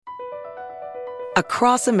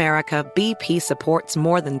Across America, BP supports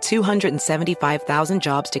more than 275,000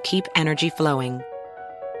 jobs to keep energy flowing.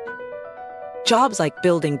 Jobs like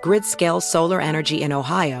building grid-scale solar energy in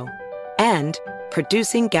Ohio and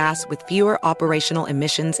producing gas with fewer operational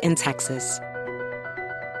emissions in Texas.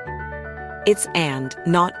 It's and,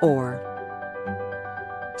 not or.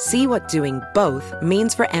 See what doing both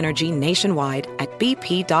means for energy nationwide at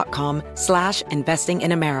bp.com/investing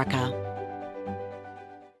in America.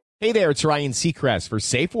 Hey there, it's Ryan Seacrest for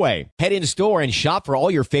Safeway. Head in store and shop for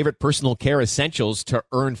all your favorite personal care essentials to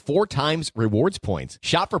earn 4 times rewards points.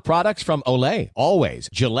 Shop for products from Olay, Always,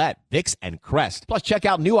 Gillette, Vicks, and Crest. Plus, check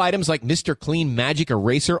out new items like Mr. Clean Magic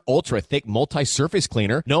Eraser Ultra Thick Multi-Surface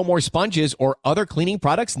Cleaner. No more sponges or other cleaning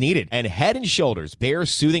products needed. And Head & Shoulders Bare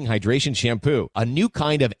Soothing Hydration Shampoo, a new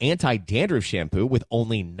kind of anti-dandruff shampoo with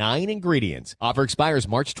only 9 ingredients. Offer expires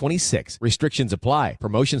March 26. Restrictions apply.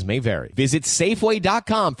 Promotions may vary. Visit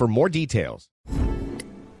Safeway.com for more details.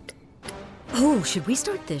 Oh, should we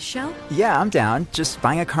start this show? Yeah, I'm down. Just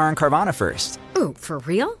buying a car on Carvana first. Ooh, for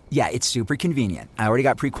real? Yeah, it's super convenient. I already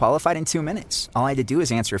got pre-qualified in 2 minutes. All I had to do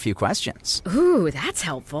is answer a few questions. Ooh, that's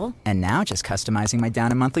helpful. And now just customizing my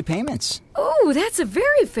down and monthly payments. Ooh, that's a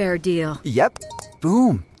very fair deal. Yep.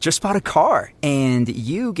 Boom. Just bought a car. And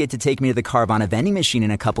you get to take me to the Carvana vending machine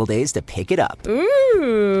in a couple days to pick it up.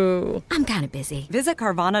 Ooh. I'm kind of busy. Visit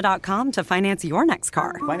Carvana.com to finance your next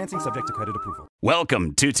car. Financing subject to credit approval.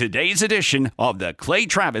 Welcome to today's edition of the Clay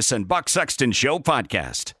Travis and Buck Sexton Show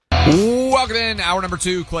podcast. Welcome in, hour number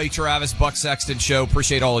 2, Clay Travis, Buck Sexton Show.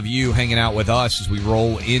 Appreciate all of you hanging out with us as we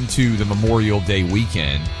roll into the Memorial Day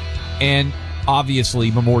weekend. And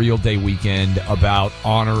obviously, Memorial Day weekend about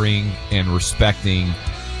honoring and respecting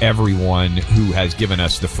everyone who has given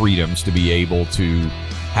us the freedoms to be able to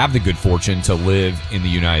have the good fortune to live in the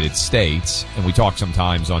United States. And we talk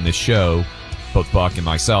sometimes on this show, both Buck and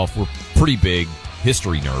myself, we're pretty big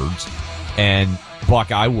history nerds. And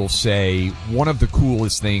Buck, I will say one of the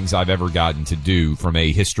coolest things I've ever gotten to do from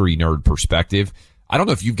a history nerd perspective, I don't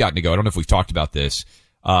know if you've gotten to go, I don't know if we've talked about this.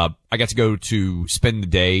 I got to go to spend the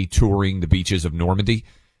day touring the beaches of Normandy,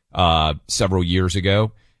 several years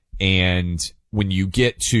ago. And when you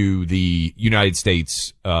get to the United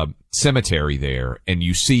States, cemetery there and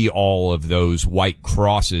you see all of those white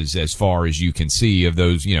crosses as far as you can see of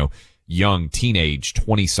those, you know, young teenage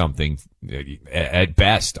 20-something at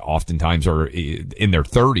best, oftentimes are in their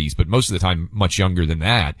 30s, but most of the time much younger than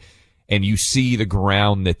that. And you see the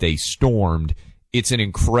ground that they stormed. It's an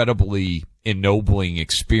incredibly ennobling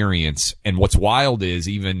experience. And what's wild is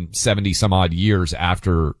even 70 some odd years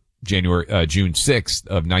after June 6th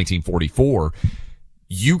of 1944,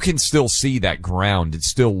 you can still see that ground. It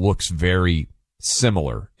still looks very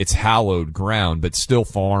similar. It's hallowed ground, but still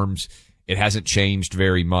farms. It hasn't changed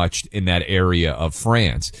very much in that area of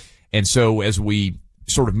France. And so as we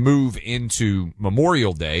sort of move into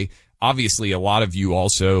Memorial Day, obviously a lot of you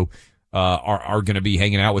also are going to be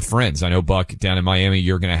hanging out with friends. I know, Buck, down in Miami,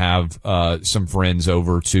 you're going to have some friends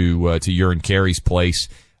over to your and Carrie's place.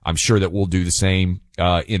 I'm sure that we'll do the same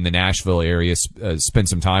in the Nashville area, spend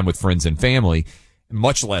some time with friends and family.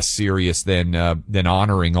 Much less serious than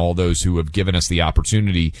honoring all those who have given us the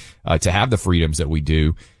opportunity to have the freedoms that we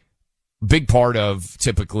do. Big part of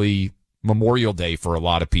typically Memorial Day for a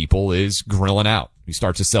lot of people is grilling out. We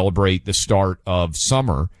start to celebrate the start of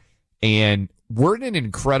summer, and we're at an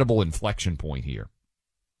incredible inflection point here,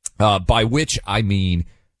 by which I mean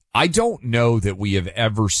I don't know that we have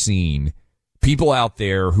ever seen people out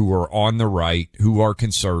there who are on the right, who are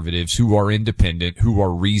conservatives, who are independent, who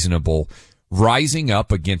are reasonable, rising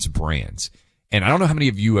up against brands. And I don't know how many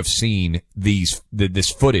of you have seen this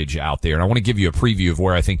footage out there. And I want to give you a preview of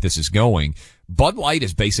where I think this is going. Bud Light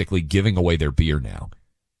is basically giving away their beer now.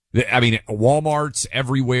 I mean, Walmart's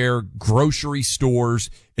everywhere, grocery stores.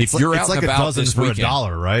 If you're out and about this weekend, for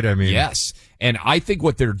 $1, right? I mean, yes. And I think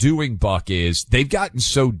what they're doing, Buck, is they've gotten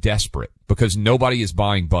so desperate because nobody is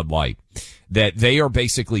buying Bud Light that they are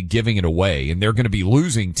basically giving it away, and they're going to be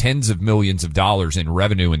losing tens of millions of dollars in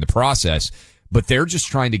revenue in the process. But they're just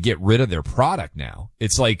trying to get rid of their product now.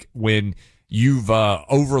 It's like when you've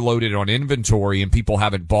overloaded on inventory and people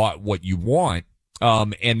haven't bought what you want,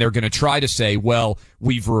 and they're going to try to say, well,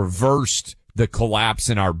 we've reversed the collapse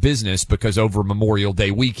in our business because over Memorial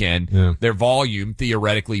Day weekend, their volume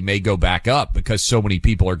theoretically may go back up because so many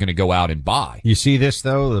people are going to go out and buy. You see this,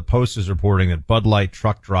 though? The Post is reporting that Bud Light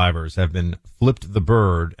truck drivers have been flipped the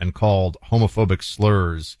bird and called homophobic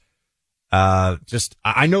slurs.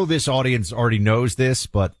 I know this audience already knows this,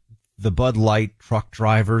 but the Bud Light truck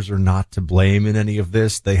drivers are not to blame in any of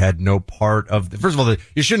this. They had no part of first of all,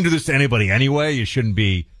 you shouldn't do this to anybody anyway. You shouldn't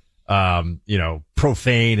be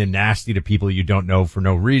profane and nasty to people you don't know for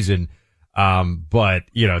no reason. But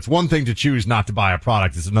it's one thing to choose not to buy a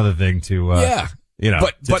product. It's another thing to,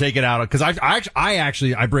 take it out. Cause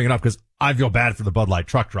I bring it up because I feel bad for the Bud Light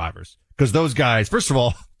truck drivers. Cause those guys, first of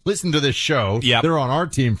all, listen to this show. Yep. They're on our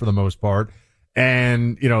team for the most part.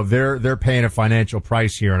 And, they're paying a financial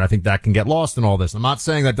price here. And I think that can get lost in all this. I'm not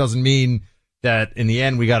saying that doesn't mean that in the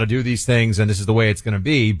end we got to do these things and this is the way it's going to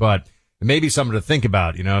be, but it may be something to think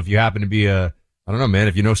about. If you happen to be I don't know, man,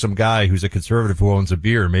 if you know some guy who's a conservative who owns a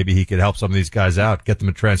beer, maybe he could help some of these guys out, get them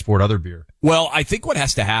to transport other beer. Well, I think what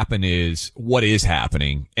has to happen is what is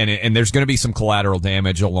happening, and there's going to be some collateral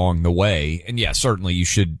damage along the way. And yeah, certainly you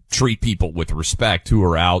should treat people with respect who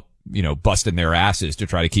are out, busting their asses to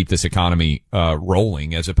try to keep this economy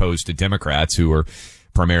rolling, as opposed to Democrats who are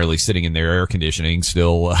primarily sitting in their air conditioning,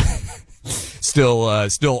 still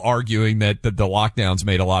arguing that the lockdowns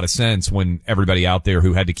made a lot of sense when everybody out there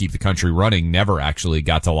who had to keep the country running never actually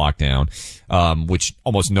got to lockdown, which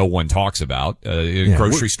almost no one talks about.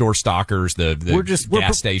 Grocery store stockers, the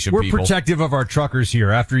gas station people. We're protective of our truckers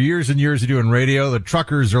here. After years and years of doing radio, the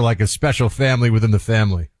truckers are like a special family within the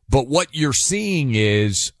family. But what you're seeing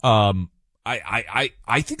is, I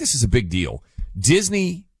think this is a big deal.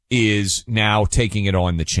 Disney is now taking it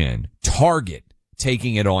on the chin. Target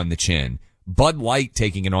taking it on the chin. Bud Light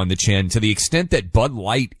taking it on the chin, to the extent that Bud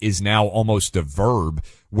Light is now almost a verb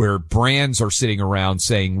where brands are sitting around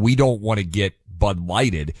saying, we don't want to get Bud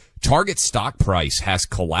Lighted. Target's stock price has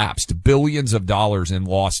collapsed, billions of dollars in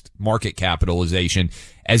lost market capitalization.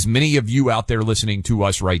 As many of you out there listening to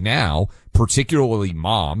us right now, particularly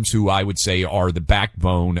moms, who I would say are the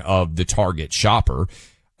backbone of the Target shopper,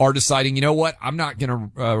 are deciding, you know what, I'm not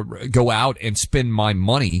going to go out and spend my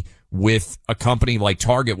money with a company like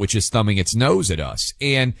Target, which is thumbing its nose at us.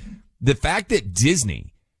 And the fact that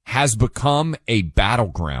Disney has become a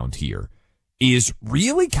battleground here is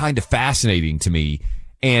really kind of fascinating to me.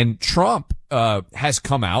 And Trump has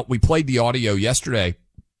come out. We played the audio yesterday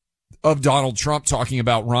of Donald Trump talking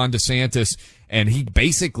about Ron DeSantis, and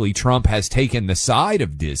Trump has taken the side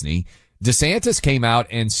of Disney. DeSantis came out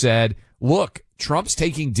and said, look, Trump's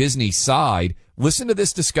taking Disney's side. Listen to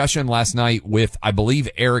this discussion last night with, I believe,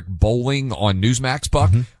 Eric Bolling on Newsmax,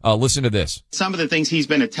 Buck. Listen to this. Some of the things he's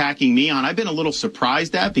been attacking me on, I've been a little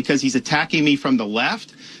surprised at, because he's attacking me from the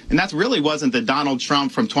left. And that really wasn't the Donald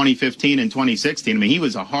Trump from 2015 and 2016. I mean, he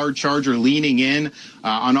was a hard charger leaning in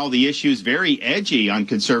on all the issues, very edgy on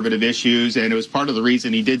conservative issues, and it was part of the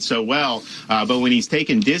reason he did so well. But when he's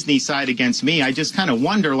taken Disney's side against me, I just kind of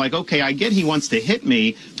wonder, like, okay, I get he wants to hit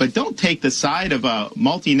me, but don't take the side of a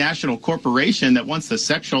multinational corporation that wants to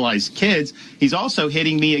sexualize kids. He's also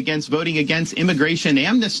hitting me against voting against immigration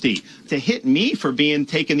amnesty. To hit me for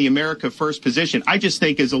taking the America First position, I just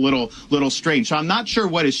think is a little strange. So I'm not sure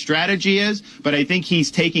what his strategy is, but I think he's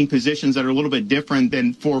taking positions that are a little bit different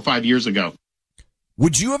than 4 or 5 years ago.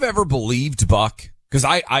 Would you have ever believed, Buck, because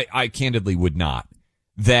I candidly would not,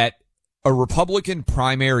 that a Republican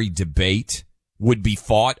primary debate would be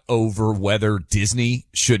fought over whether Disney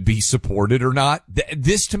should be supported or not?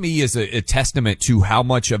 This to me is a testament to how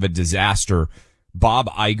much of a disaster Bob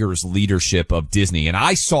Iger's leadership of Disney, and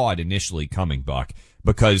I saw it initially coming, Buck,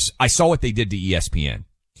 because I saw what they did to ESPN.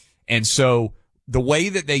 And so the way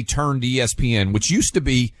that they turned ESPN, which used to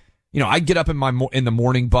be, I'd get up in the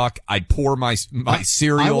morning, Buck, I'd pour my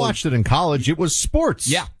cereal. I watched it in college. It was sports.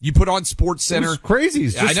 Yeah. You put on Sports Center. It was crazy.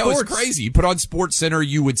 It's just I know, sports. It's crazy. You put on Sports Center,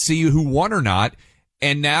 you would see who won or not.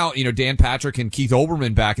 And now, Dan Patrick and Keith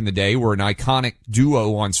Olbermann back in the day were an iconic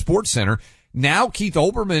duo on Sports Center. Now Keith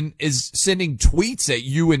Olbermann is sending tweets at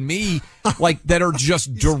you and me like that are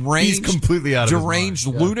just deranged. He's completely out of deranged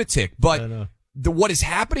his mind. lunatic. But what is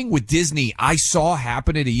happening with Disney, I saw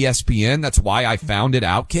happen at ESPN. That's why I found it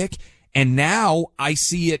Outkick. And now I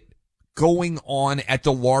see it going on at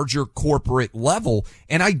the larger corporate level.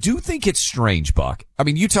 And I do think it's strange, Buck. I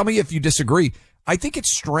mean, you tell me if you disagree. I think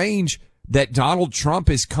it's strange that Donald Trump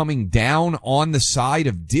is coming down on the side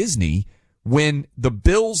of Disney when the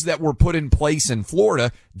bills that were put in place in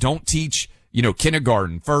Florida don't teach,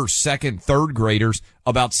 kindergarten, first, second, third graders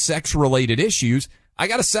about sex-related issues. I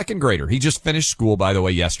got a second grader. He just finished school, by the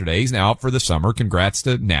way, yesterday. He's now out for the summer. Congrats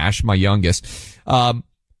to Nash, my youngest. I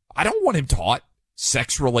don't want him taught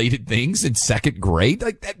sex-related things in second grade.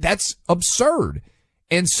 Like that's absurd.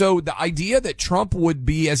 And so the idea that Trump would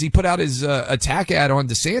be, as he put out his attack ad on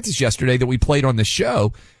DeSantis yesterday that we played on the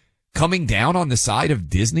show, coming down on the side of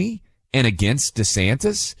Disney and against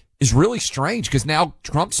DeSantis is really strange, because now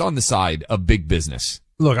Trump's on the side of big business.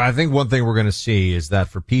 Look, I think one thing we're going to see is that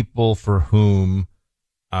for people for whom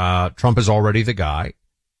Trump is already the guy,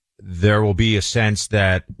 there will be a sense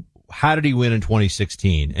that how did he win in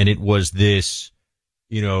 2016? And it was this,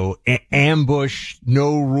 ambush,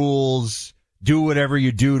 no rules, do whatever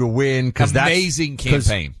you do to win. Amazing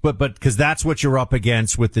campaign. But because that's what you're up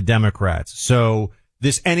against with the Democrats. So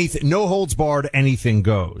no holds barred, anything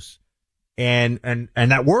goes. And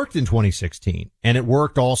that worked in 2016. And it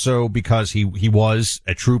worked also because he was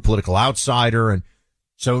a true political outsider. And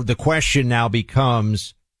so the question now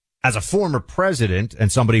becomes, as a former president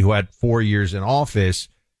and somebody who had 4 years in office,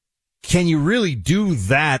 can you really do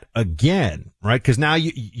that again? Right? Because now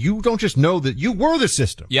you don't just know that you were the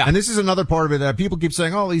system. Yeah. And this is another part of it that people keep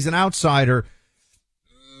saying, oh, he's an outsider.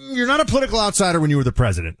 You're not a political outsider when you were the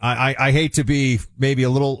president. I hate to be maybe a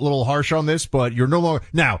little harsh on this, but you're no longer.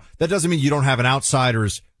 Now, that doesn't mean you don't have an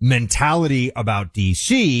outsider's mentality about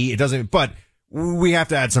DC. It doesn't, but we have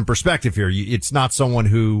to add some perspective here. It's not someone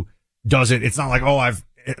who doesn't, it's not like,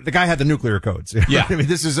 the guy had the nuclear codes. Yeah. I mean,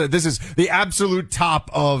 this is the absolute top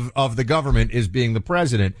of the government is being the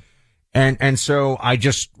president. And so I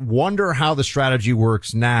just wonder how the strategy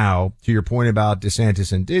works now, to your point about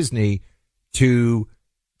DeSantis and Disney, to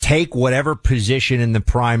take whatever position in the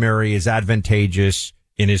primary is advantageous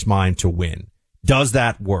in his mind to win. Does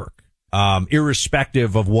that work?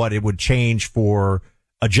 Irrespective of what it would change for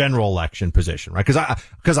a general election position, right?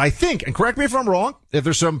 Because I think, and correct me if I'm wrong, if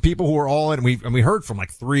there's some people who are all in, and we heard from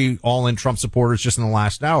like 3 all-in Trump supporters just in the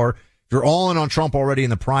last hour. If you're all in on Trump already in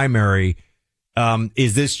the primary,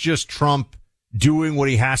 is this just Trump doing what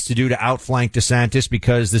he has to do to outflank DeSantis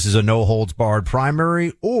because this is a no-holds-barred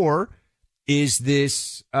primary, or is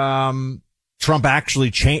this Trump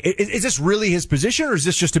actually change? Is this really his position, or is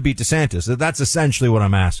this just to beat DeSantis? That's essentially what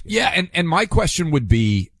I'm asking. Yeah, and my question would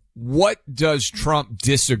be, what does Trump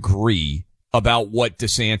disagree about what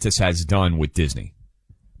DeSantis has done with Disney?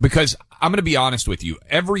 Because I'm going to be honest with you,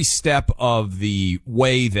 every step of the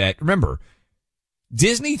way that, remember,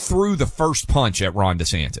 Disney threw the first punch at Ron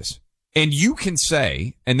DeSantis. And you can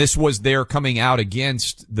say, and this was their coming out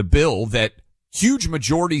against the bill that huge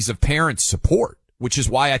majorities of parents support, which is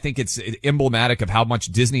why I think it's emblematic of how much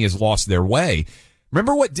Disney has lost their way.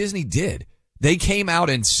 Remember what Disney did? They came out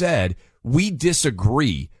and said, we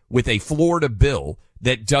disagree with a Florida bill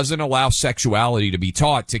that doesn't allow sexuality to be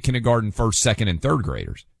taught to kindergarten, first, second, and third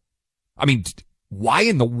graders. I mean, why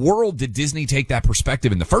in the world did Disney take that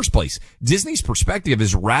perspective in the first place? Disney's perspective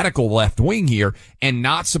is radical left wing here and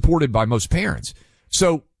not supported by most parents.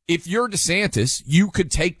 So if you're DeSantis, you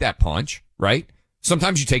could take that punch, right?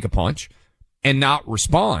 Sometimes you take a punch and not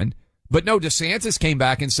respond. But no, DeSantis came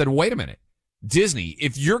back and said, wait a minute, Disney,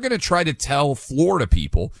 if you're going to try to tell Florida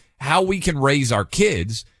people how we can raise our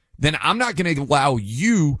kids, then I'm not going to allow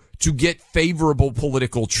you to get favorable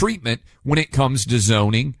political treatment when it comes to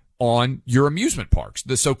zoning on your amusement parks,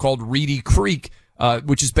 the so-called Reedy Creek,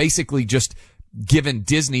 which is basically just giving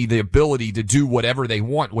Disney the ability to do whatever they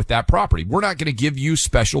want with that property. We're not going to give you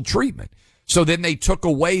special treatment. So then they took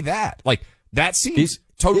away that. Like, that seems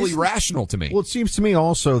totally rational to me. Well, it seems to me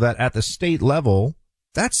also that at the state level,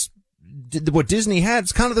 that's what Disney had.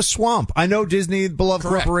 It's kind of the swamp. I know Disney, beloved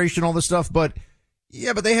Correct. corporation, all this stuff, but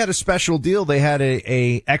yeah, but they had a special deal. They had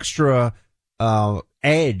a extra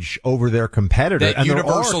edge over their competitor. That and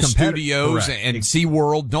Universal Studios Correct. and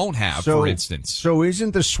SeaWorld don't have, for instance. So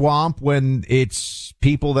isn't the swamp when it's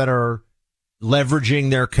people that are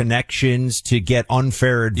leveraging their connections to get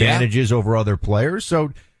unfair advantages over other players?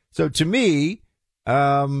 So to me,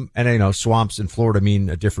 and I know swamps in Florida mean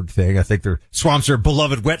a different thing. I think swamps are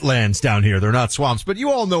beloved wetlands down here. They're not swamps, but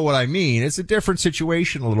you all know what I mean. It's a different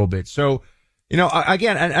situation a little bit. So,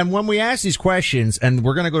 again, and when we ask these questions, and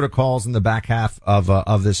we're going to go to calls in the back half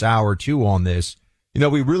of this hour too on this,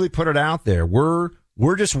 we really put it out there. We're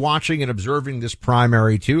just watching and observing this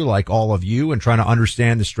primary too, like all of you, and trying to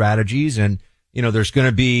understand the strategies. And, there's going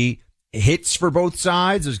to be hits for both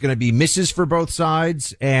sides. There's going to be misses for both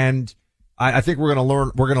sides. And I think we're going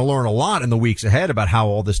to learn a lot in the weeks ahead about how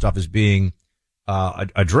all this stuff is being,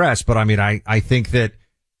 addressed. But I mean, I think that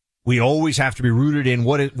we always have to be rooted in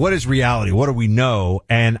what is reality? What do we know?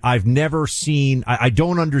 And I've never seen, I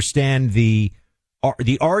don't understand the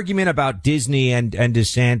argument about Disney and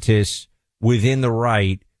DeSantis within the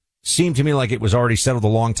right seemed to me like it was already settled a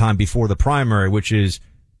long time before the primary, which is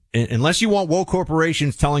unless you want woke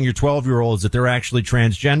corporations telling your 12-year-olds that they're actually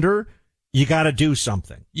transgender, you got to do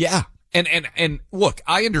something. Yeah. And look,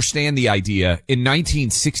 I understand the idea. In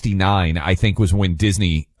 1969, I think was when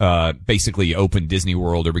Disney, basically opened Disney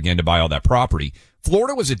World or began to buy all that property.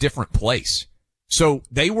 Florida was a different place. So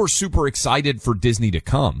they were super excited for Disney to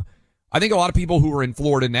come. I think a lot of people who are in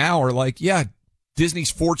Florida now are like, yeah,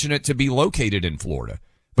 Disney's fortunate to be located in Florida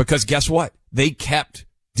because guess what? They kept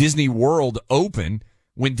Disney World open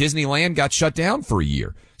when Disneyland got shut down for a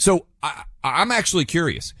year. So I'm actually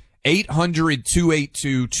curious.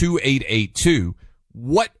 800-282-2882.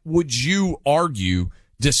 What would you argue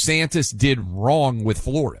DeSantis did wrong with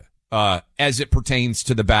Florida as it pertains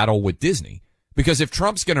to the battle with Disney? Because if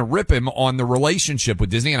Trump's going to rip him on the relationship with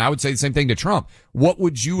Disney, and I would say the same thing to Trump, what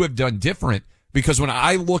would you have done different? Because when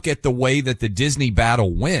I look at the way that the Disney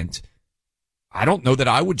battle went, I don't know that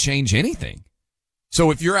I would change anything.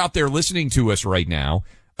 So if you're out there listening to us right now,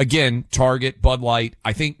 again, Target, Bud Light,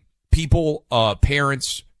 I think people,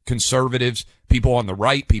 parents, conservatives, people on the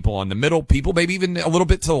right, people on the middle, people maybe even a little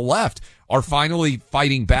bit to the left are finally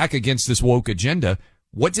fighting back against this woke agenda.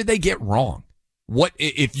 What did they get wrong? What,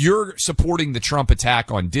 if you're supporting the Trump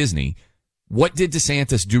attack on Disney, what did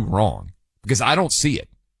DeSantis do wrong? Because I don't see it.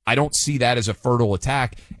 I don't see that as a fertile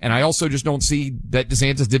attack. And I also just don't see that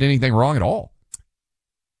DeSantis did anything wrong at all.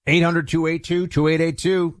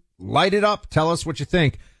 800-282-2882. Light it up. Tell us what you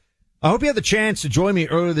think. I hope you had the chance to join me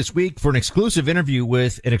earlier this week for an exclusive interview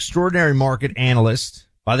with an extraordinary market analyst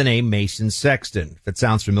by the name Mason Sexton. If it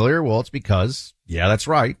sounds familiar, well, it's because, yeah, that's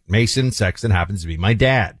right. Mason Sexton happens to be my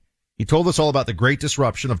dad. He told us all about the great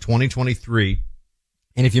disruption of 2023.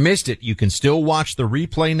 And if you missed it, you can still watch the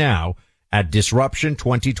replay now at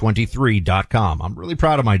disruption2023.com. I'm really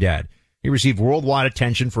proud of my dad. He received worldwide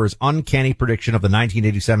attention for his uncanny prediction of the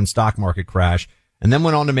 1987 stock market crash, and then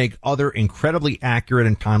went on to make other incredibly accurate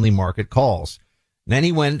and timely market calls. Then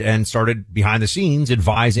he went and started behind the scenes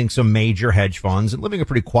advising some major hedge funds and living a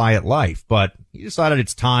pretty quiet life. But he decided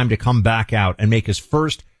it's time to come back out and make his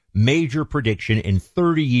first major prediction in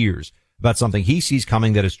 30 years about something he sees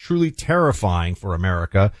coming that is truly terrifying for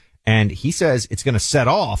America. And he says it's going to set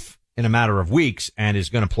off in a matter of weeks and is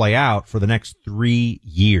going to play out for the next 3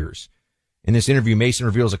 years. In this interview, Mason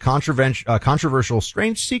reveals a controversial,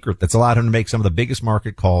 strange secret that's allowed him to make some of the biggest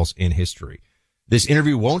market calls in history. This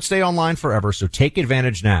interview won't stay online forever, so take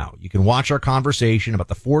advantage now. You can watch our conversation about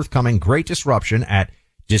the forthcoming great disruption at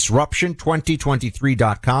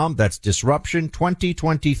disruption2023.com. That's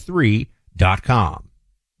disruption2023.com.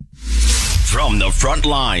 From the front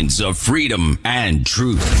lines of freedom and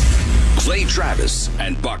truth, Clay Travis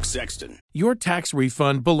and Buck Sexton. Your tax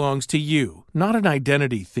refund belongs to you, not an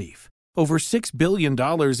identity thief. Over $6 billion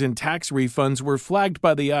in tax refunds were flagged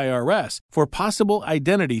by the IRS for possible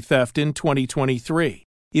identity theft in 2023.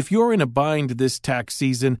 If you're in a bind this tax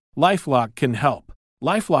season, LifeLock can help.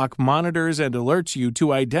 LifeLock monitors and alerts you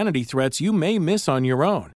to identity threats you may miss on your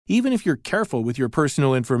own, even if you're careful with your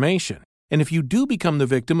personal information. And if you do become the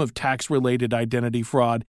victim of tax-related identity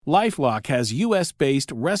fraud, LifeLock has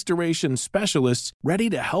U.S.-based restoration specialists ready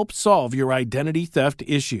to help solve your identity theft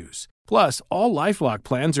issues. Plus, all LifeLock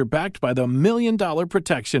plans are backed by the $1 Million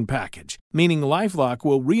Protection Package, meaning LifeLock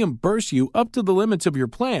will reimburse you up to the limits of your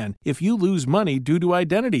plan if you lose money due to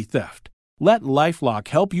identity theft. Let LifeLock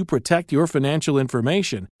help you protect your financial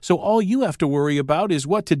information, so all you have to worry about is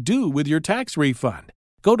what to do with your tax refund.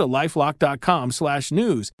 Go to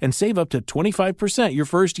LifeLock.com/news and save up to 25% your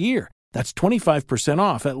first year. That's 25%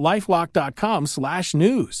 off at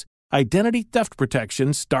LifeLock.com/news. Identity theft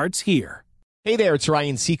protection starts here. Hey there, it's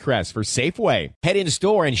Ryan Seacrest for Safeway. Head in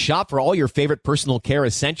store and shop for all your favorite personal care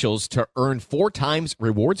essentials to earn 4 times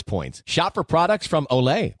rewards points. Shop for products from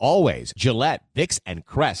Olay, Always, Gillette, Vicks, and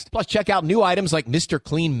Crest. Plus, check out new items like Mr.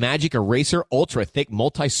 Clean Magic Eraser Ultra Thick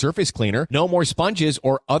Multi-Surface Cleaner, no more sponges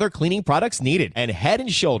or other cleaning products needed. And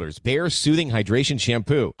Head & Shoulders Bare Soothing Hydration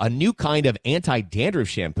Shampoo, a new kind of anti-dandruff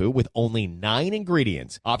shampoo with only 9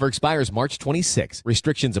 ingredients. Offer expires March 26.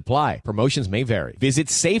 Restrictions apply. Promotions may vary. Visit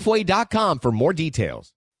Safeway.com for more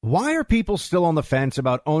details. Why are people still on the fence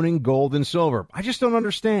about owning gold and silver? I just don't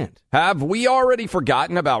understand. Have we already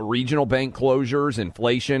forgotten about regional bank closures,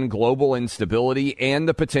 inflation, global instability, and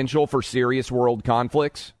the potential for serious world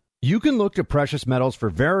conflicts? You can look to precious metals for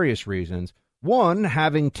various reasons. 1,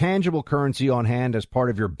 having tangible currency on hand as part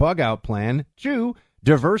of your bug-out plan. 2,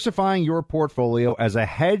 diversifying your portfolio as a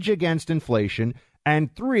hedge against inflation.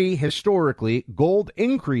 And 3, historically, gold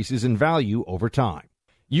increases in value over time.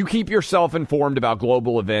 You keep yourself informed about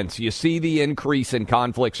global events. You see the increase in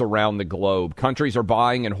conflicts around the globe. Countries are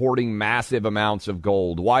buying and hoarding massive amounts of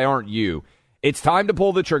gold. Why aren't you? It's time to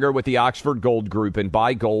pull the trigger with the Oxford Gold Group and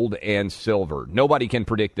buy gold and silver. Nobody can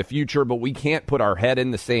predict the future, but we can't put our head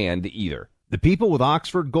in the sand either. The people with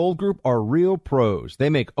Oxford Gold Group are real pros. They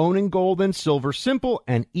make owning gold and silver simple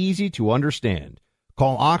and easy to understand.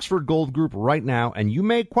 Call Oxford Gold Group right now, and you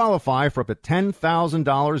may qualify for up to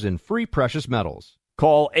 $10,000 in free precious metals.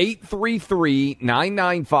 Call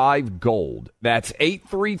 833-995-GOLD. That's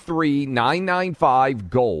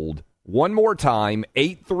 833-995-GOLD. One more time,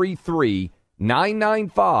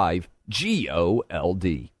 833-995-GOLD. GOLD.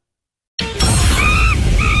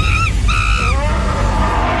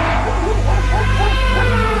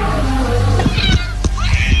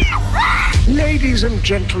 Ladies and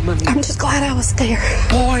gentlemen. I'm just glad I was there.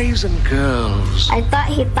 Boys and girls. I thought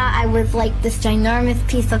he thought I was like this ginormous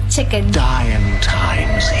piece of chicken. Dying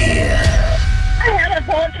times here. I had a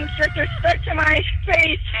boa constrictor stuck to my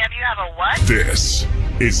face. And you have a what? This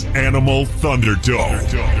is Animal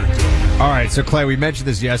Thunderdome. All right, so Clay, we mentioned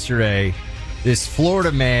this yesterday. This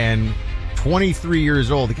Florida man, 23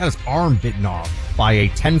 years old, he got his arm bitten off by a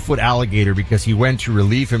 10-foot alligator because he went to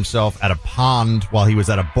relieve himself at a pond while he was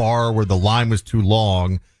at a bar where the line was too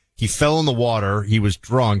long. He fell in the water. He was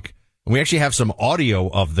drunk. And we actually have some audio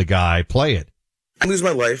of the guy. Play it. I lose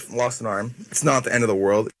my life, lost an arm. It's not the end of the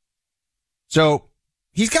world. So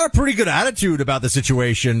he's got a pretty good attitude about the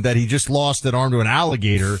situation that he just lost an arm to an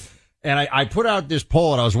alligator. And I put out this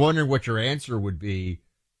poll and I was wondering what your answer would be.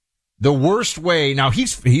 The worst way, now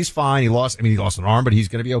he's fine. He lost an arm, but he's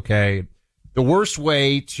going to be okay. The worst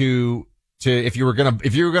way to if you were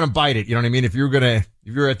gonna bite it, you know what I mean? If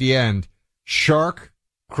you're at the end, shark,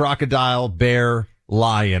 crocodile, bear,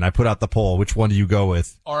 lion. I put out the poll. Which one do you go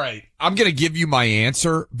with? All right. I'm going to give you my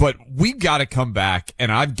answer, but we've got to come back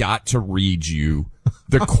and I've got to read you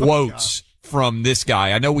the quotes from this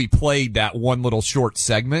guy. I know we played that one little short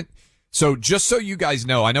segment. So just so you guys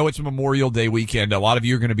know, I know it's Memorial Day weekend. A lot of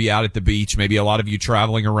you are going to be out at the beach. Maybe a lot of you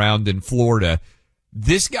traveling around in Florida.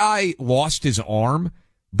 This guy lost his arm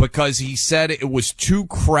because he said it was too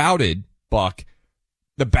crowded, Buck,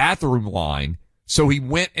 the bathroom line. So he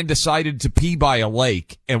went and decided to pee by a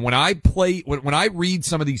lake. And when I read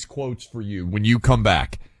some of these quotes for you, when you come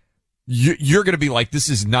back, you're going to be like, this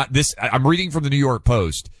is not this. I'm reading from the New York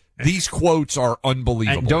Post. These quotes are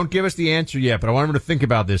unbelievable. And don't give us the answer yet, but I want him to think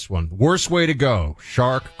about this one. Worst way to go.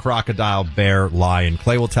 Shark, crocodile, bear, lion.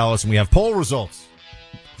 Clay will tell us, and we have poll results.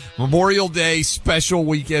 Memorial Day special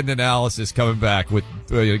weekend analysis coming back with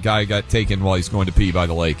a guy got taken while he's going to pee by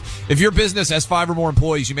the lake. If your business has 5 or more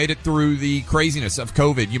employees, you made it through the craziness of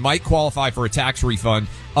COVID, you might qualify for a tax refund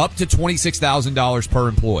up to $26,000 per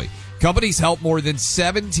employee. Companies help more than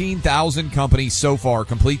 17,000 companies so far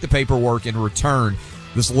complete the paperwork and return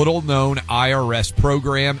this little-known IRS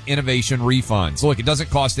program, Innovation Refunds. Look, it doesn't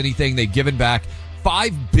cost anything. They've given back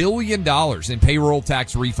 $5 billion in payroll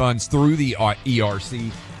tax refunds through the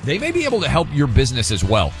ERC. They may be able to help your business as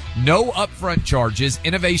well. No upfront charges.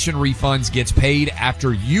 Innovation Refunds gets paid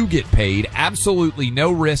after you get paid. Absolutely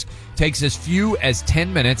no risk. Takes as few as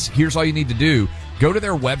 10 minutes. Here's all you need to do. Go to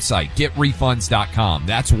their website, getrefunds.com.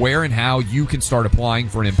 That's where and how you can start applying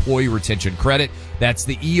for an employee retention credit. That's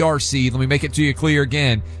the ERC. Let me make it to you clear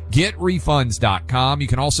again. Getrefunds.com. You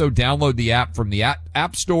can also download the app from the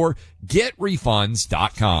App Store.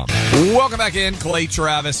 Getrefunds.com. Welcome back in. Clay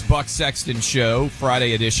Travis, Buck Sexton Show,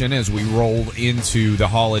 Friday edition as we roll into the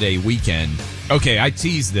holiday weekend. Okay, I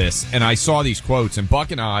teased this and I saw these quotes and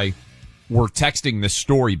Buck and I were texting this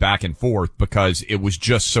story back and forth because it was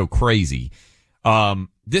just so crazy.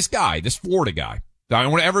 This Florida guy, I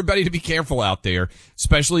want everybody to be careful out there,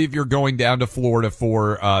 especially if you're going down to Florida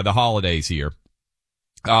for the holidays here.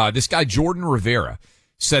 This guy, Jordan Rivera,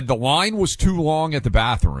 said the line was too long at the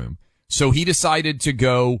bathroom, so he decided to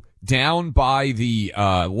go down by the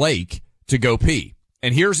lake to go pee.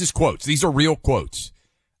 And here's his quotes. These are real quotes.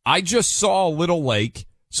 I just saw a little lake,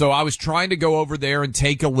 so I was trying to go over there and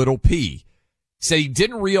take a little pee. Said he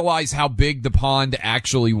didn't realize how big the pond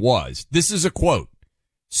actually was. This is a quote.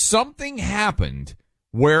 Something happened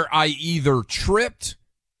where I either tripped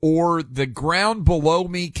or the ground below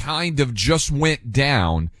me kind of just went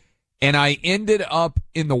down and I ended up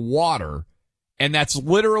in the water. And that's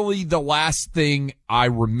literally the last thing I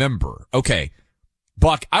remember. Okay.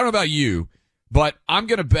 Buck, I don't know about you, but I'm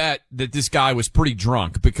going to bet that this guy was pretty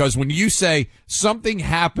drunk because when you say something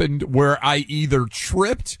happened where I either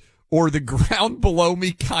tripped or the ground below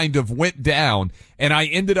me kind of went down and I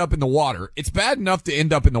ended up in the water. It's bad enough to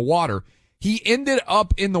end up in the water. He ended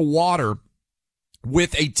up in the water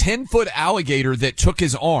with a 10-foot alligator that took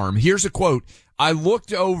his arm. Here's a quote. I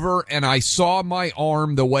looked over and I saw my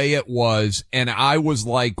arm the way it was and I was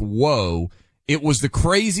like, whoa. It was the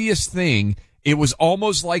craziest thing. It was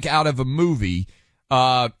almost like out of a movie.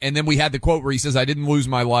 And then we had the quote where he says, I didn't lose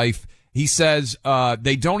my life. He says,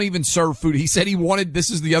 they don't even serve food. He said this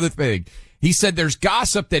is the other thing. He said there's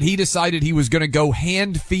gossip that he decided he was going to go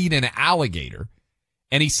hand feed an alligator.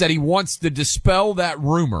 And he said he wants to dispel that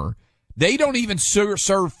rumor. They don't even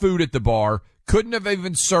serve food at the bar. Couldn't have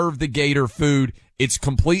even served the gator food. It's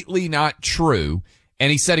completely not true.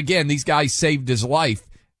 And he said, again, these guys saved his life.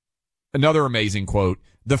 Another amazing quote.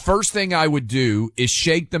 the first thing I would do is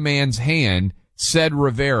shake the man's hand, said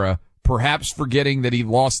Rivera, perhaps forgetting that he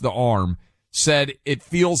lost the arm, said it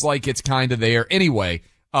feels like it's kind of there. Anyway,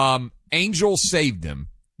 Angel saved him.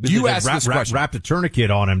 You asked this question. Wrapped a tourniquet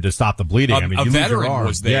on him to stop the bleeding. I mean, a you lose your veteran arm.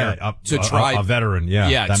 was there to try. A veteran,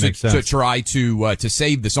 yeah, that makes sense. To try to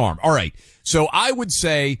save this arm. All right. So I would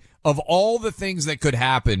say of all the things that could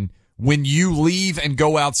happen when you leave and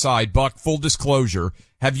go outside, Buck, full disclosure,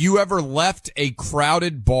 have you ever left a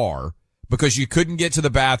crowded bar because you couldn't get to the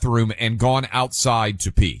bathroom and gone outside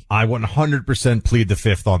to pee? I 100% plead the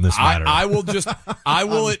fifth on this matter. I will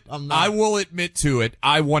admit to it.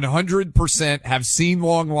 I 100% have seen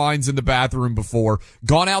long lines in the bathroom before,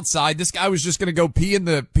 gone outside. This guy was just going to go pee in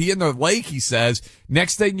the lake, he says.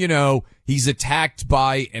 Next thing you know, he's attacked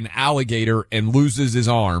by an alligator and loses his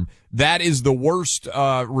arm. That is the worst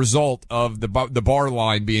result of the bar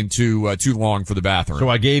line being too long for the bathroom. So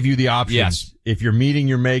I gave you the options. Yes. If you're meeting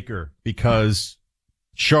your maker because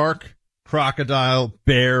shark, crocodile,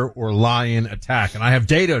 bear, or lion attack, and I have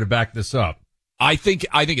data to back this up. I think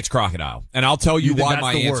it's crocodile, and I'll tell you why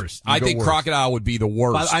my answer. Worst. I think crocodile would be the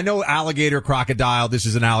worst. I know alligator, crocodile. This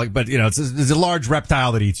is an alligator, but it's a large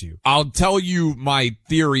reptile that eats you. I'll tell you my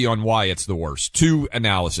theory on why it's the worst. 2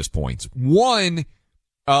 analysis points. One,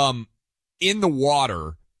 in the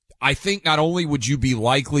water, I think not only would you be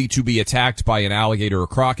likely to be attacked by an alligator or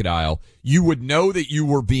crocodile, you would know that you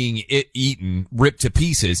were being eaten, ripped to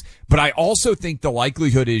pieces, but I also think the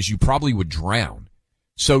likelihood is you probably would drown.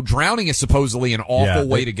 So drowning is supposedly an awful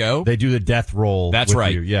way to go. They do the death roll. That's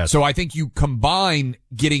right. Yes. So I think you combine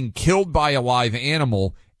getting killed by a live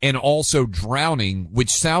animal and also drowning,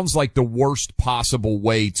 which sounds like the worst possible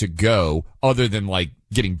way to go, other than like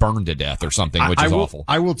getting burned to death or something, which is awful.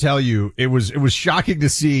 I will tell you, it was shocking to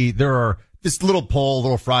see there are this little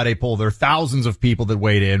Friday poll. There are thousands of people that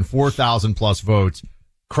weighed in, 4,000 plus votes.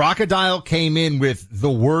 Crocodile came in with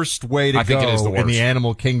the worst way to go in the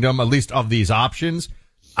animal kingdom, at least of these options.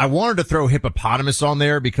 I wanted to throw hippopotamus on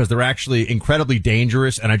there because they're actually incredibly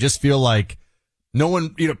dangerous, and I just feel like no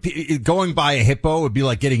one, going by a hippo would be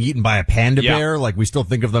like getting eaten by a panda bear. Like, we still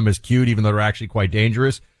think of them as cute, even though they're actually quite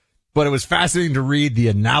dangerous. But it was fascinating to read the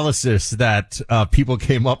analysis that people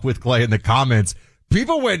came up with, Clay, in the comments.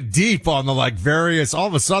 People went deep on the various. All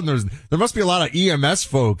of a sudden, there must be a lot of EMS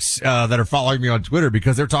folks that are following me on Twitter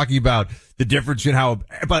because they're talking about the difference in how.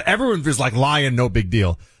 But everyone is like lion, no big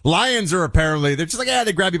deal. Lions are apparently they're just like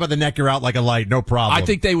they grab you by the neck, you're out like a light, no problem. I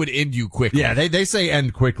think they would end you quickly. Yeah, they say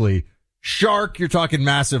end quickly. Shark, you're talking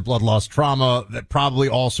massive blood loss trauma. That probably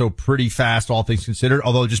also pretty fast, all things considered.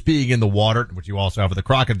 Although just being in the water, which you also have with the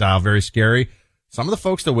crocodile, very scary. Some of the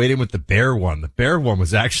folks that weighed in with the bear one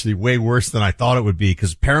was actually way worse than I thought it would be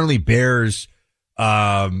because apparently bears,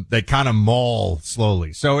 they kind of maul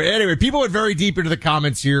slowly. So anyway, people went very deep into the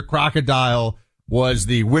comments here. Crocodile was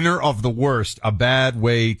the winner of the worst, a bad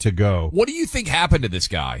way to go. What do you think happened to this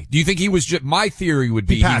guy? Do you think he was just, my theory would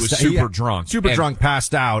be he was super drunk. Drunk,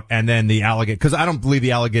 passed out, and then the alligator, because I don't believe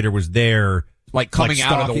the alligator was there. Coming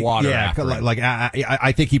out of the water. Yeah,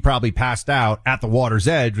 I think he probably passed out at the water's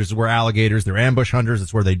edge, which is where alligators, they're ambush hunters,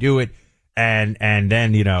 that's where they do it. And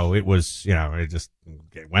then, it was, it just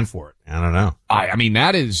went for it. I don't know.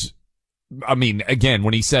 Again,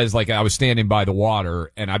 when he says, I was standing by the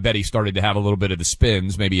water, and I bet he started to have a little bit of the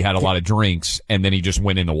spins, maybe he had a lot of drinks, and then he just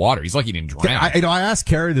went in the water. He's like he didn't drown. I asked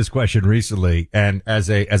Carrie this question recently, and as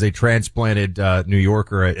a transplanted New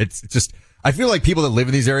Yorker, it's just, I feel like people that live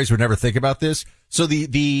in these areas would never think about this. So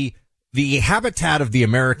the habitat of the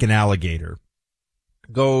American alligator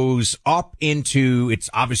goes up into, it's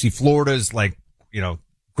obviously Florida's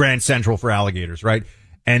Grand Central for alligators, right?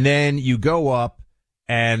 And then you go up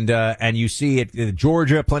and you see it,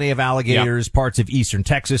 Georgia, plenty of alligators, parts of eastern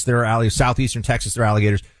Texas, there are alligators, southeastern Texas, there are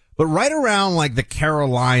alligators. But right around the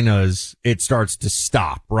Carolinas, it starts to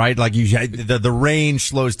stop, right? The range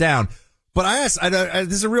slows down. But I asked,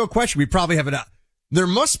 this is a real question. We probably have there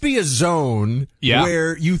must be a zone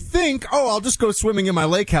where you think, I'll just go swimming in my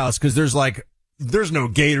lake house because there's no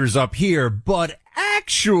gators up here. But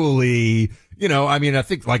actually, I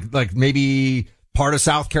think maybe part of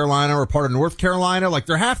South Carolina or part of North Carolina,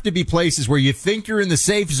 there have to be places where you think you're in the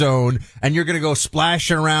safe zone and you're going to go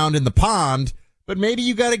splashing around in the pond. But maybe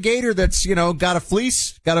you got a gator that's, got a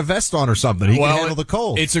fleece, got a vest on or something. He can handle the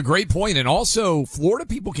cold. It's a great point. And also, Florida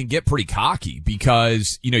people can get pretty cocky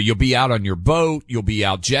because, you'll be out on your boat, you'll be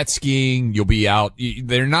out jet skiing, you'll be out.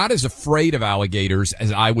 They're not as afraid of alligators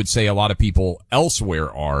as I would say a lot of people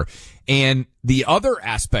elsewhere are. And the other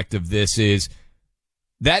aspect of this is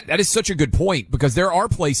that is such a good point because there are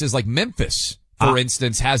places like Memphis, for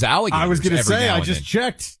instance, has alligators. I was going to say, I and just then.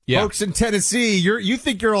 checked. Yeah. Folks in Tennessee, you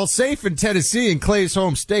think you're all safe in Tennessee, in Clay's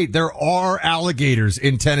home state. There are alligators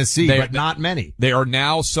in Tennessee, but not many. There are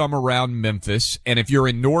now some around Memphis. And if you're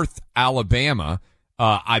in North Alabama,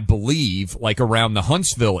 I believe, like around the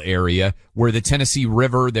Huntsville area where the Tennessee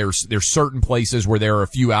River, there's certain places where there are a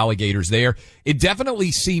few alligators there. It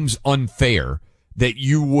definitely seems unfair that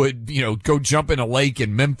you would, go jump in a lake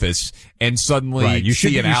in Memphis and suddenly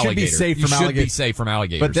see an alligator. You should be safe from alligators. alligators. Be safe from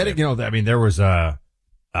alligators. But then, there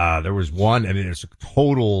was one, it's a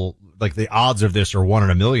total, like the odds of this are 1 in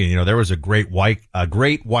a million. There was a great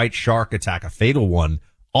white shark attack, a fatal one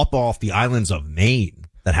up off the islands of Maine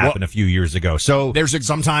that happened a few years ago. So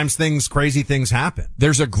sometimes crazy things happen.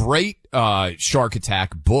 There's a great, shark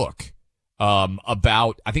attack book.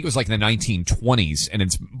 About, I think it was like in the 1920s, and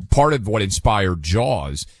it's part of what inspired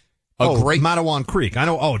Jaws. Great Matawan Creek. I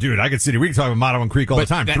know. Oh, dude, I could sit here. We can talk about Matawan Creek all the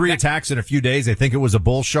time. 3 attacks in a few days. I think it was a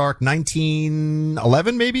bull shark.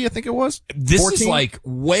 1911, maybe. I think it was. This 14? is like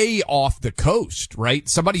way off the coast, right?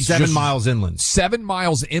 Somebody's 7 miles inland. 7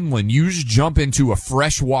 miles inland. You just jump into a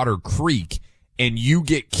freshwater creek and you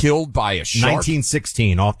get killed by a shark.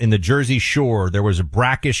 1916, off in the Jersey Shore, there was a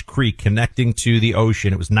brackish creek connecting to the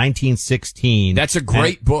ocean. It was 1916. That's a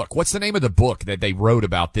great book. What's the name of the book that they wrote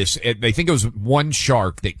about this? They think it was one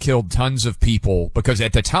shark that killed tons of people because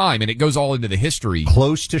at the time, and it goes all into the history.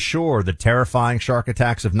 Close to Shore, the terrifying shark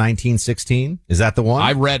attacks of 1916. Is that the one?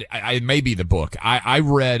 I read, it may be the book. I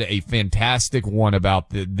read a fantastic one about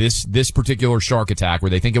this particular shark attack where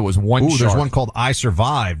they think it was one shark. There's one called I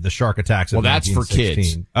Survived, the shark attacks of 1916. That's for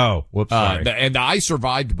kids. Oh, whoops, sorry. And the I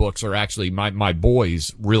Survived books are actually, my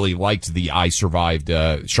boys really liked the I Survived,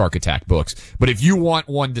 shark attack books. But if you want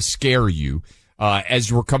one to scare you,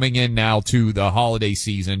 as we're coming in now to the holiday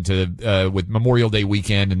season with Memorial Day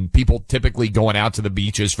weekend and people typically going out to the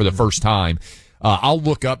beaches for the first time, I'll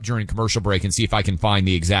look up during commercial break and see if I can find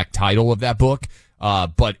the exact title of that book.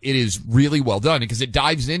 But it is really well done because it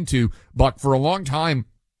dives into, Buck, for a long time,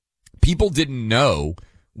 people didn't know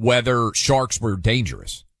whether sharks were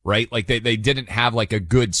dangerous, right? Like they didn't have like a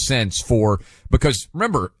good sense because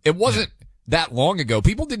remember, it wasn't that long ago.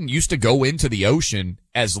 People didn't used to go into the ocean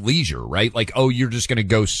as leisure, right? Like, oh, you're just going to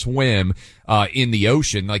go swim, in the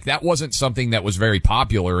ocean. Like that wasn't something that was very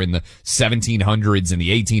popular in the 1700s and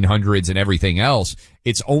the 1800s and everything else.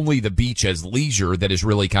 It's only the beach as leisure that has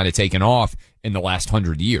really kind of taken off in the last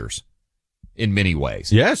 100 years in many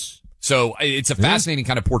ways. Yes. So it's a fascinating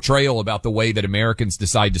kind of portrayal about the way that Americans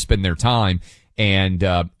decide to spend their time and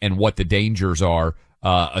what the dangers are,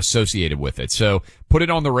 associated with it. So put it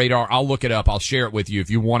on the radar. I'll look it up. I'll share it with you if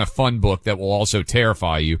you want a fun book that will also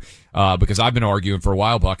terrify you. Because I've been arguing for a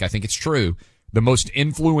while, Buck. I think it's true. The most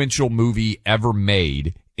influential movie ever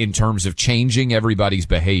made in terms of changing everybody's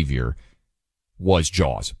behavior was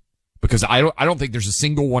Jaws. Because I don't think there's a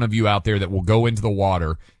single one of you out there that will go into the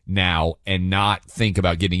water now and not think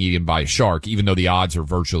about getting eaten by a shark, even though the odds are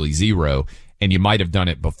virtually zero. And you might have done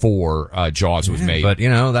it before Jaws was made. But,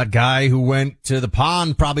 that guy who went to the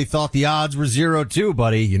pond probably thought the odds were 0 too,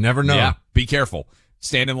 buddy. You never know. Yeah, be careful.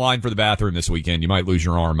 Stand in line for the bathroom this weekend. You might lose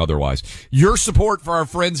your arm otherwise. Your support for our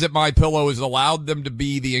friends at MyPillow has allowed them to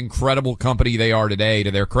be the incredible company they are today. To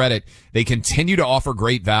their credit, they continue to offer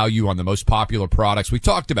great value on the most popular products. We've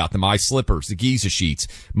talked about the My Slippers, the Giza Sheets,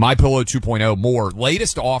 MyPillow 2.0, more.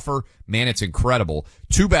 Latest offer, man, it's incredible.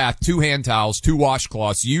 2 bath, 2 hand towels, 2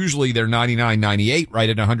 washcloths. Usually they're $99.98, right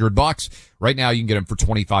at $100. Right now you can get them for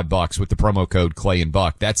 $25 with the promo code Clay and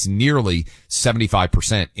Buck. That's nearly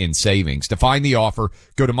 75% in savings. To find the offer,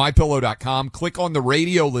 go to MyPillow.com, click on the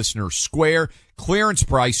radio listener square, clearance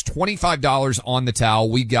price, $25 on the towel.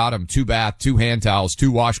 We got them 2 bath, 2 hand towels,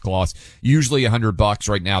 2 washcloths, usually $100.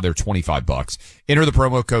 Right now they're $25. Enter the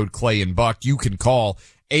promo code Clay and Buck. You can call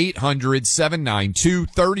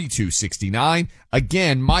 800-792-3269.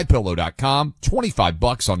 Again, MyPillow.com,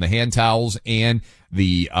 $25 on the hand towels and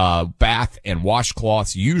the bath and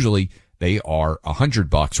washcloths. Usually they are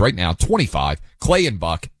 $100. Right now, $25. Clay and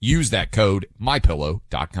Buck. Use that code,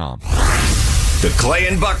 MyPillow.com. The Clay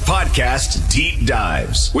and Buck Podcast Deep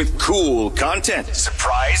Dives with cool content,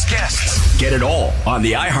 surprise guests. Get it all on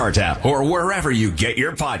the iHeart app or wherever you get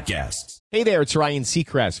your podcasts. Hey there, it's Ryan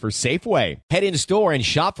Seacrest for Safeway. Head in store and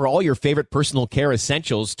shop for all your favorite personal care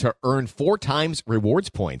essentials to earn 4 times rewards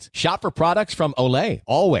points. Shop for products from Olay,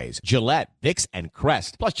 Always, Gillette, Vicks, and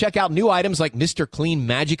Crest. Plus, check out new items like Mr. Clean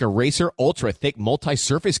Magic Eraser Ultra Thick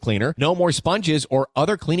Multi-Surface Cleaner, no more sponges or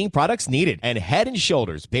other cleaning products needed. And Head &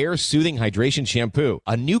 Shoulders Bare Soothing Hydration Shampoo,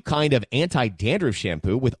 a new kind of anti-dandruff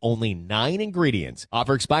shampoo with only 9 ingredients.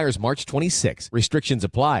 Offer expires March 26. Restrictions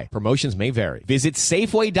apply. Promotions may vary. Visit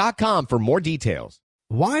Safeway.com for more details.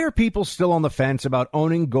 Why are people still on the fence about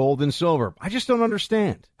owning gold and silver? I just don't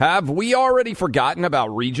understand. Have we already forgotten about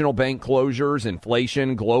regional bank closures,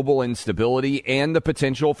 inflation, global instability, and the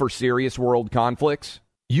potential for serious world conflicts?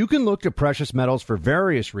 You can look to precious metals for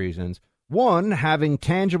various reasons. 1, having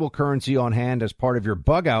tangible currency on hand as part of your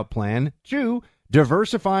bug-out plan. 2,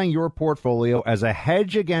 diversifying your portfolio as a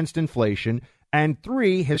hedge against inflation. And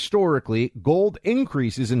 3, historically, gold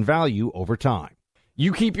increases in value over time.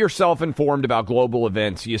 You keep yourself informed about global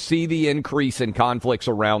events. You see the increase in conflicts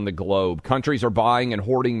around the globe. Countries are buying and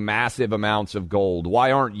hoarding massive amounts of gold.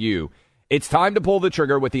 Why aren't you? It's time to pull the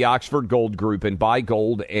trigger with the Oxford Gold Group and buy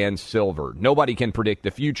gold and silver. Nobody can predict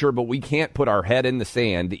the future, but we can't put our head in the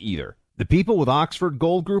sand either. The people with Oxford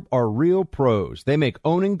Gold Group are real pros. They make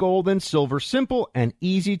owning gold and silver simple and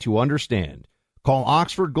easy to understand. Call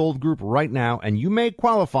Oxford Gold Group right now, and you may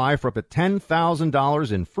qualify for up to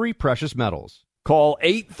 $10,000 in free precious metals. Call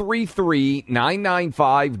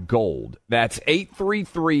 833-995-GOLD. That's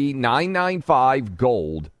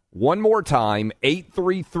 833-995-GOLD. One more time,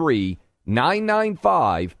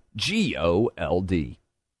 833-995-GOLD.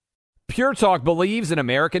 Pure Talk believes in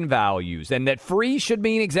American values and that free should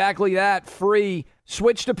mean exactly that, free.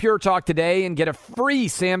 Switch to Pure Talk today and get a free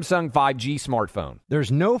Samsung 5G smartphone.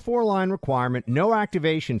 There's no 4-line requirement, no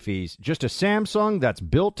activation fees, just a Samsung that's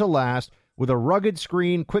built to last with a rugged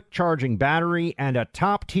screen, quick-charging battery, and a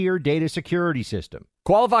top-tier data security system.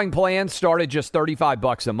 Qualifying plans start at just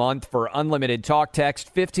 $35 a month for unlimited talk, text,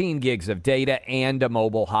 15 gigs of data, and a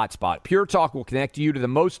mobile hotspot. Pure Talk will connect you to the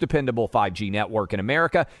most dependable 5G network in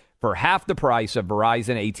America for half the price of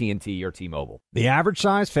Verizon, AT&T, or T-Mobile. The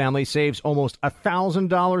average-size family saves almost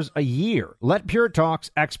 $1,000 a year. Let Pure Talk's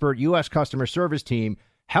expert U.S. customer service team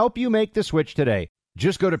help you make the switch today.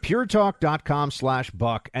 Just go to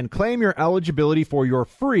puretalk.com/buck and claim your eligibility for your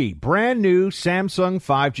free brand new Samsung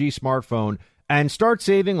 5G smartphone and start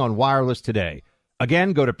saving on wireless today.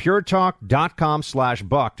 Again, go to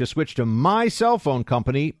puretalk.com/buck to switch to my cell phone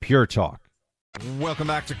company, Pure Talk. Welcome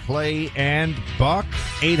back to Clay and Buck,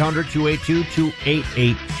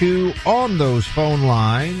 800-282-2882 on those phone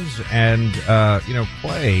lines. And,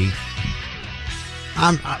 Clay,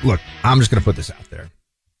 I'm just going to put this out there.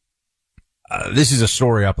 This is a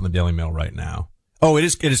story up on the Daily Mail right now. Oh, it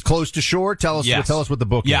is close to shore. Tell us what the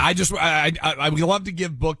book is. Yeah, I would love to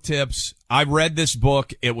give book tips. I read this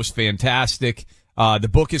book. It was fantastic. The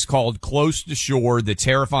book is called Close to Shore, The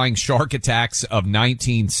Terrifying Shark Attacks of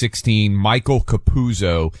 1916. Michael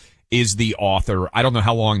Capuzzo is the author. I don't know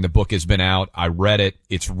how long the book has been out. I read it.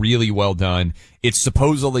 It's really well done. It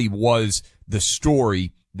supposedly was the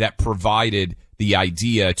story that provided the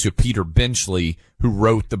idea to Peter Benchley, who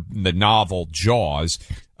wrote the novel Jaws,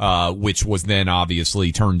 which was then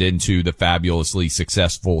obviously turned into the fabulously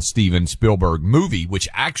successful Steven Spielberg movie, which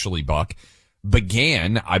actually, Buck,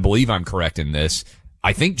 began, I believe I'm correct in this,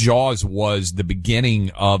 I think Jaws was the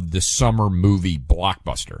beginning of the summer movie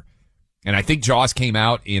blockbuster. And I think Jaws came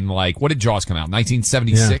out in what did Jaws come out?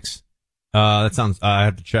 1976? Yeah. That sounds, I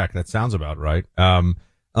have to check. That sounds about right.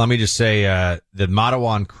 Let me just say, the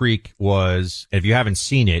Matawan Creek was, if you haven't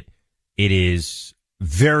seen it, it is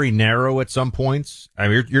very narrow at some points. I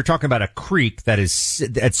mean, you're talking about a creek that is,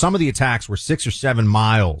 at some of the attacks were 6 or 7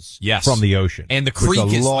 miles from the ocean. And the creek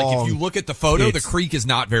is, if you look at the photo, the creek is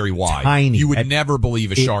not very wide. Tiny. You would never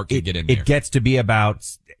believe a shark could get in there. It gets to be about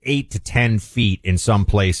 8 to 10 feet in some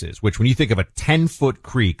places, which when you think of a 10-foot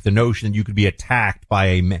creek, the notion that you could be attacked by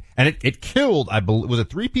and it killed, I believe, was it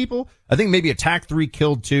 3 people? I think maybe attacked 3,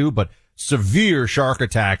 killed 2, but severe shark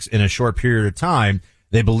attacks in a short period of time.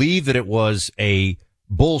 They believe that it was a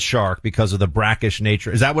bull shark because of the brackish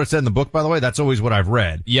nature. Is that what it said in the book, by the way? That's always what I've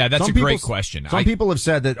read. Yeah, that's a great question. Some people have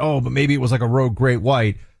said that, but maybe it was like a rogue great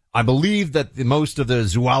white. I believe that most of the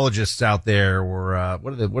zoologists out there were,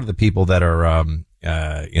 what are the people that are,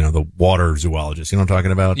 the water zoologists, you know what I'm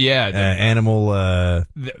talking about? Yeah.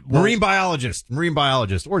 Marine biologist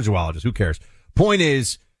or zoologist, who cares? Point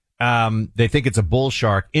is, they think it's a bull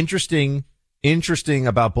shark. Interesting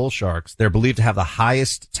about bull sharks, they're believed to have the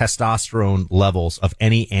highest testosterone levels of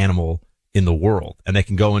any animal in the world, and they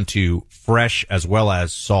can go into fresh as well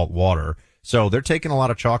as salt water. So they're taking a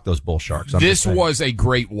lot of chalk, those bull sharks. This was a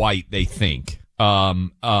great white, they think.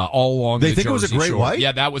 All along they the think Jersey it was a great shore. white?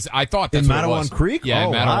 Yeah, that was, I thought that's in what it was. Matawan Creek? Yeah,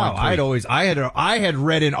 oh, Matawan wow. Creek. I had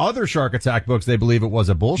read in other shark attack books they believe it was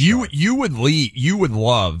a bull shark. You would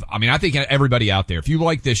love, I mean, I think everybody out there, if you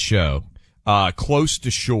like this show, Close to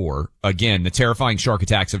Shore, again, the terrifying shark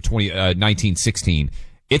attacks of 1916.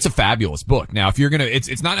 It's a fabulous book. Now, if you're going to,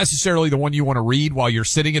 it's not necessarily the one you want to read while you're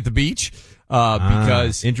sitting at the beach,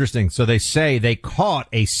 because. Interesting. So they say they caught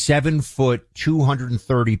a 7-foot,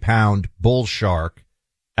 230-pound bull shark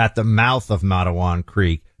at the mouth of Matawan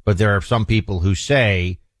Creek, but there are some people who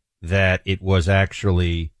say that it was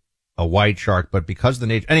actually a white shark, but because of the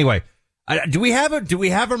nature. Anyway, do we have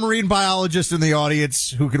a marine biologist in the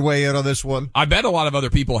audience who could weigh in on this one? I bet a lot of other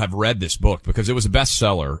people have read this book because it was a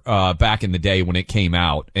bestseller back in the day when it came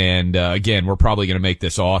out. And again, we're probably going to make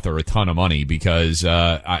this author a ton of money because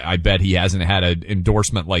I bet he hasn't had an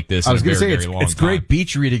endorsement like this in a very, very long time. It's great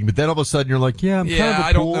beach reading, but then all of a sudden you're like, I'm kind of a pool,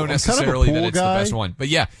 I don't know necessarily that it's guy. the best one. But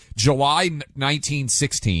yeah, July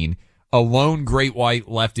 1916. A lone great white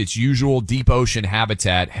left its usual deep ocean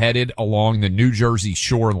habitat, headed along the New Jersey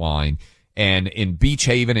shoreline, and in Beach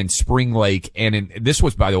Haven and Spring Lake, and this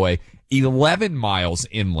was, by the way, 11 miles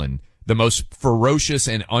inland. The most ferocious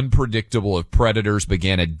and unpredictable of predators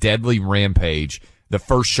began a deadly rampage, the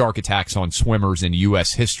first shark attacks on swimmers in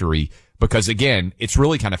U.S. history, because again, it's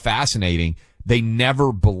really kind of fascinating. They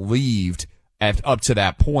never believed up to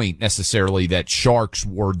that point necessarily that sharks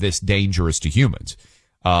were this dangerous to humans.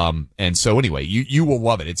 And so anyway, you will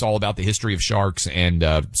love it. It's all about the history of sharks and,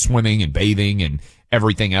 swimming and bathing and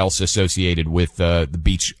everything else associated with, the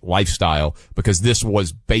beach lifestyle, because this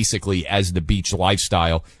was basically as the beach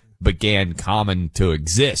lifestyle began common to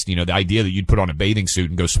exist. You know, the idea that you'd put on a bathing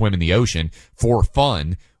suit and go swim in the ocean for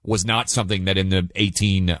fun was not something that in the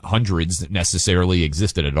 1800s necessarily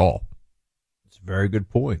existed at all. It's a very good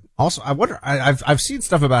point. Also, I wonder, I've seen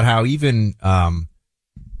stuff about how even,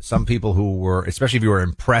 some people who were, especially if you were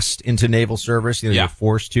impressed into naval service, you're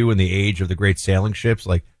forced to in the age of the great sailing ships,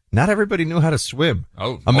 like not everybody knew how to swim.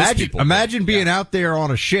 Oh, imagine being out there on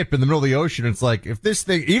a ship in the middle of the ocean. It's like, if this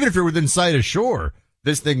thing, even if you're within sight of shore,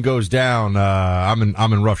 this thing goes down, I'm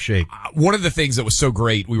in rough shape. One of the things that was so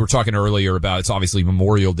great, we were talking earlier about, it's obviously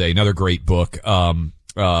Memorial Day, another great book,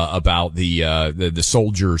 about the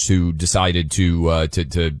soldiers who decided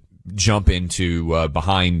to jump into,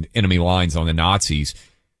 behind enemy lines on the Nazis.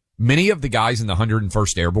 Many of the guys in the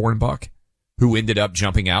 101st Airborne, Buck, who ended up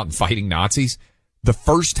jumping out and fighting Nazis, the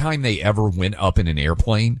first time they ever went up in an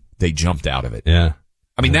airplane, they jumped out of it. Yeah.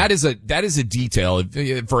 I mean, that is a detail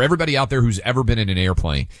for everybody out there who's ever been in an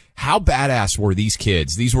airplane. How badass were these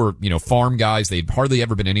kids? These were, farm guys. They'd hardly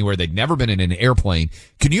ever been anywhere. They'd never been in an airplane.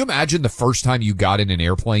 Can you imagine the first time you got in an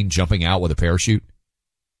airplane jumping out with a parachute?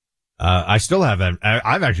 I still haven't.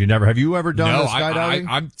 I've actually never. Have you ever done skydiving?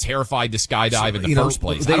 I'm terrified to skydive in the first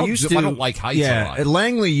place. I don't like heights a lot.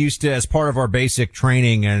 Langley used to, as part of our basic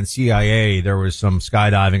training and CIA, there was some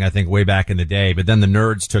skydiving, I think, way back in the day, but then the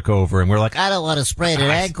nerds took over and we're like, I don't want to sprain an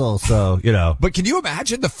ankle, so, But can you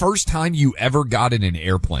imagine the first time you ever got in an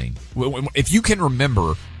airplane? If you can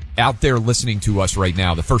remember out there listening to us right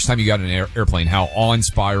now, the first time you got in an airplane, how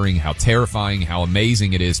awe-inspiring, how terrifying, how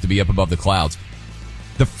amazing it is to be up above the clouds.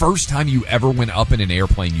 The first time you ever went up in an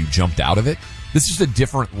airplane, you jumped out of it. This is a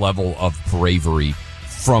different level of bravery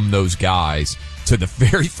from those guys to the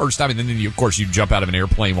very first time. And then, of course, you jump out of an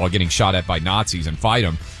airplane while getting shot at by Nazis and fight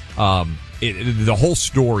them. The whole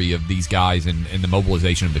story of these guys and the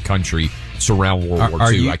mobilization of the country surround World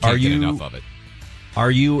War II, I can't get enough of it.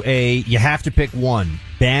 Are you you have to pick one,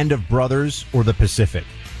 Band of Brothers or The Pacific?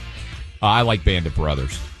 I like Band of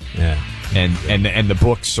Brothers. Yeah. And the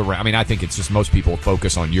books around, I mean, I think it's just most people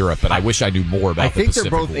focus on Europe, but I wish I knew more about the Pacific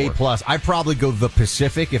War. I think they're both A+. I probably go The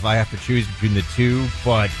Pacific if I have to choose between the two,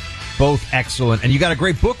 but both excellent. And you got a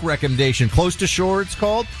great book recommendation. Close to Shore, it's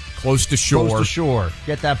called? Close to Shore. Close to Shore.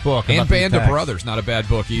 Get that book. And Band of Brothers, not a bad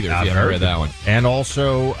book either, if you haven't read that one. And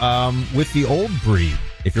also With the Old Breed,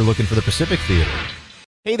 if you're looking for the Pacific Theater.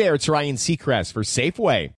 Hey there, it's Ryan Seacrest for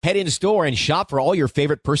Safeway. Head in store and shop for all your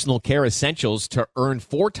favorite personal care essentials to earn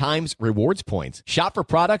 4 times rewards points. Shop for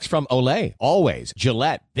products from Olay, Always,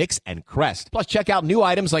 Gillette, Vicks, and Crest. Plus, check out new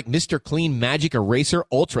items like Mr. Clean Magic Eraser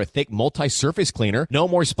Ultra Thick Multi-Surface Cleaner, no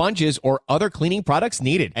more sponges or other cleaning products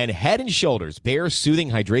needed. And Head & Shoulders Bare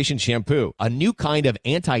Soothing Hydration Shampoo, a new kind of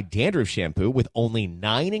anti-dandruff shampoo with only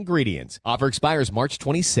 9 ingredients. Offer expires March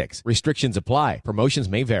 26. Restrictions apply. Promotions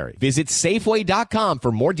may vary. Visit Safeway.com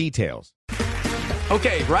for more details.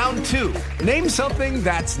 Okay, round 2. Name something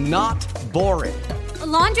that's not boring. A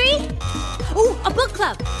laundry? Ooh, a book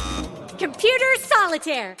club. Computer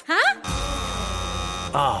solitaire, huh?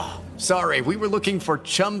 Ah, oh, sorry, we were looking for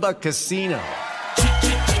Chumba Casino.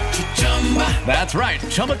 That's right,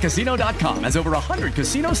 ChumbaCasino.com has over 100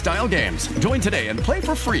 casino-style games. Join today and play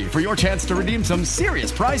for free for your chance to redeem some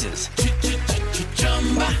serious prizes.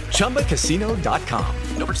 ChumbaCasino.com.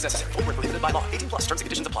 No purchase necessary. Void where prohibited by law. 18+ terms and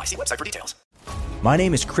conditions apply. See website for details. My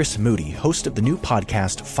name is Chris Moody, host of the new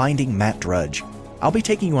podcast Finding Matt Drudge. I'll be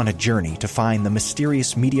taking you on a journey to find the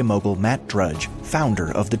mysterious media mogul Matt Drudge,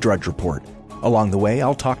 founder of The Drudge Report. Along the way,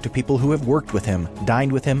 I'll talk to people who have worked with him,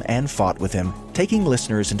 dined with him, and fought with him, taking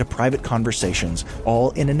listeners into private conversations,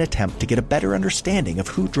 all in an attempt to get a better understanding of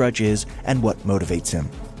who Drudge is and what motivates him.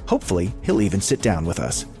 Hopefully, he'll even sit down with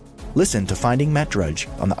us. Listen to Finding Matt Drudge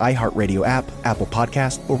on the iHeartRadio app, Apple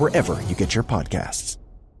Podcast, or wherever you get your podcasts.